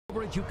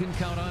Coverage you can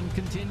count on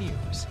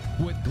continues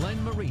with Glenn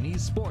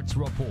Marini's Sports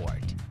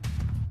Report.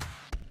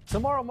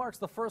 Tomorrow marks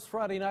the first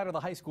Friday night of the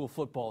high school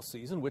football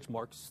season, which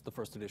marks the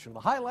first edition of the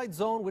Highlight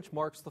Zone, which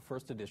marks the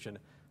first edition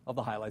of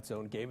the Highlight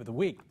Zone Game of the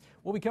Week.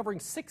 We'll be covering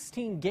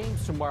 16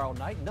 games tomorrow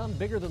night, none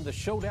bigger than the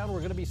showdown we're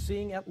going to be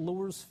seeing at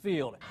Luers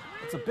Field.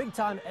 It's a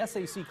big-time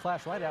SAC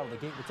clash right out of the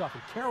gate. We're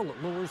talking Carroll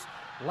at Luers.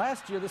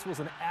 Last year, this was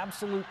an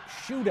absolute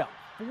shootout,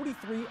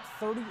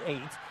 43-38.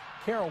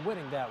 Carroll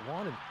winning that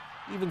one. And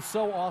even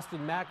so,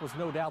 Austin Mack was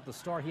no doubt the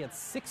star. He had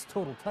 6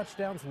 total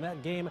touchdowns in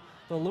that game.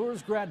 The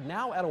Luers grad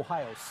now at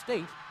Ohio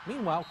State.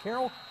 Meanwhile,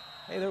 Carroll,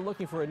 hey, they're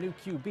looking for a new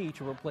QB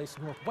to replace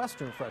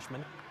Northwestern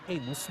freshman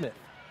Aiden Smith.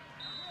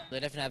 They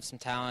definitely have some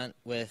talent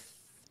with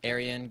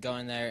Arian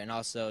going there and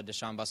also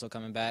Deshaun Bustle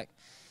coming back.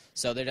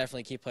 So they're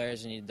definitely key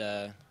players you need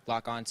to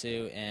lock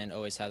onto and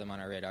always have them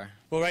on our radar.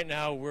 Well, right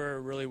now we're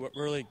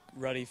really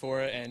ready for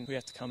it, and we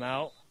have to come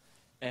out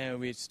and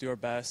we just do our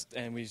best,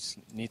 and we just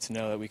need to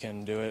know that we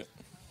can do it.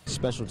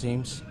 Special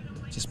teams.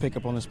 Just pick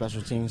up on the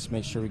special teams,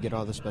 make sure we get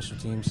all the special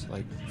teams,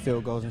 like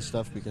field goals and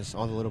stuff, because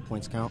all the little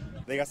points count.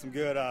 They got some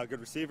good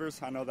receivers,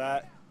 I know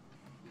that.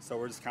 So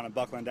we're just kind of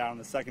buckling down in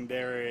the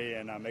secondary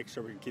and make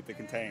sure we can keep the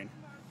contain.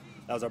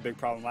 That was our big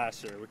problem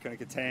last year. We couldn't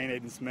contain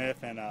Aiden Smith,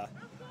 and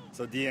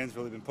so DN's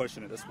really been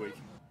pushing it this week.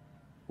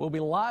 We'll be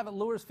live at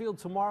Luers Field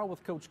tomorrow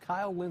with Coach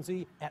Kyle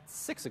Lindsey at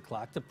 6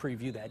 o'clock to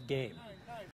preview that game.